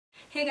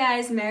Hey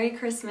guys, Merry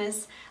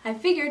Christmas. I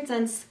figured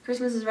since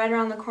Christmas is right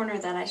around the corner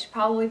that I should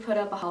probably put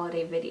up a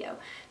holiday video.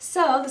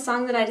 So the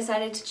song that I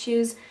decided to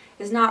choose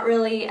is not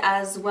really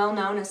as well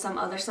known as some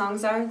other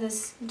songs are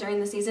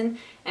during the season,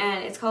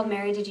 and it's called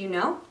Mary Did You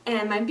Know?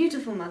 And my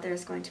beautiful mother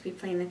is going to be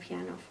playing the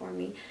piano for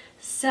me.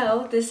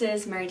 So this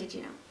is Mary Did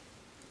You Know?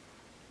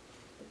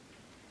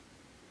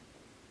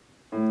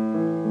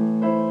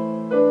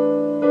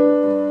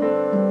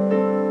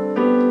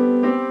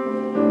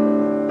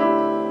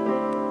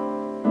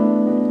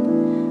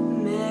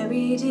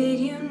 Did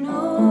you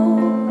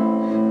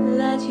know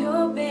that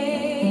your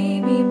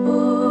baby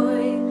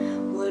boy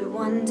would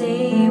one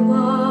day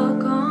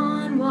walk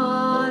on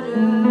water?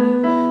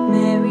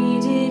 Mary,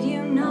 did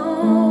you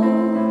know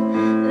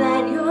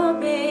that your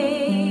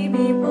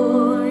baby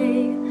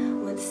boy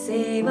would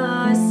save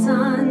our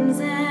sons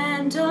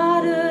and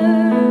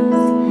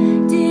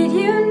daughters? Did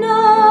you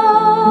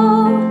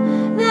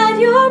know that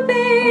your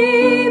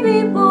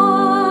baby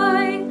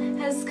boy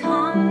has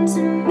come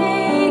to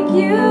make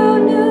you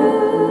new?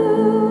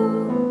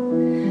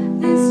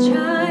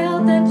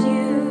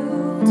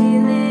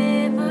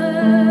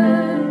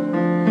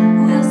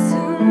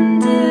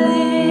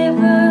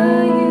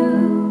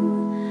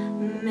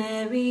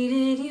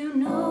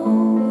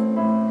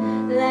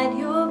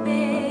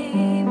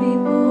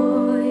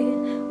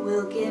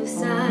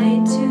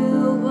 Sight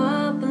to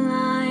a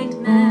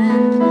blind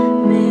man.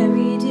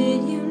 Mary,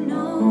 did you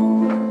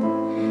know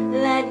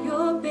that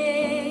your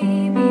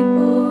baby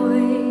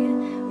boy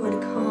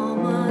would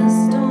calm a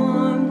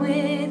storm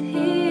with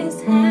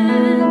his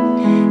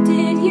hand?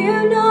 Did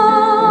you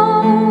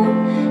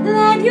know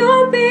that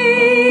your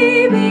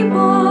baby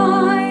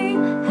boy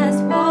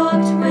has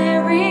walked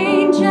where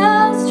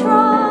angels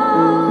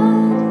trod?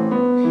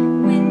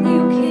 When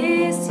you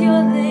kiss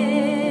your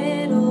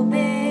little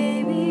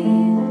baby,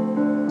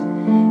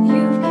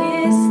 you've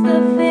kissed the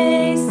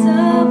face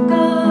of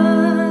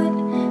God.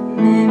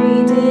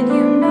 Mary, did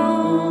you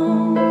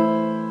know?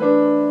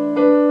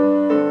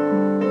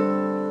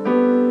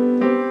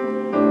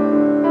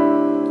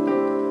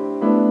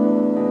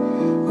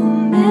 Oh,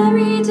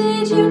 Mary,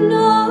 did you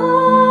know?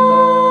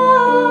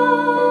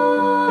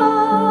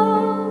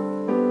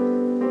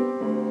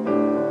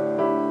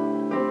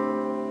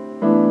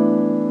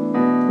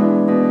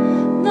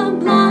 The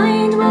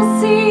blind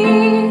will see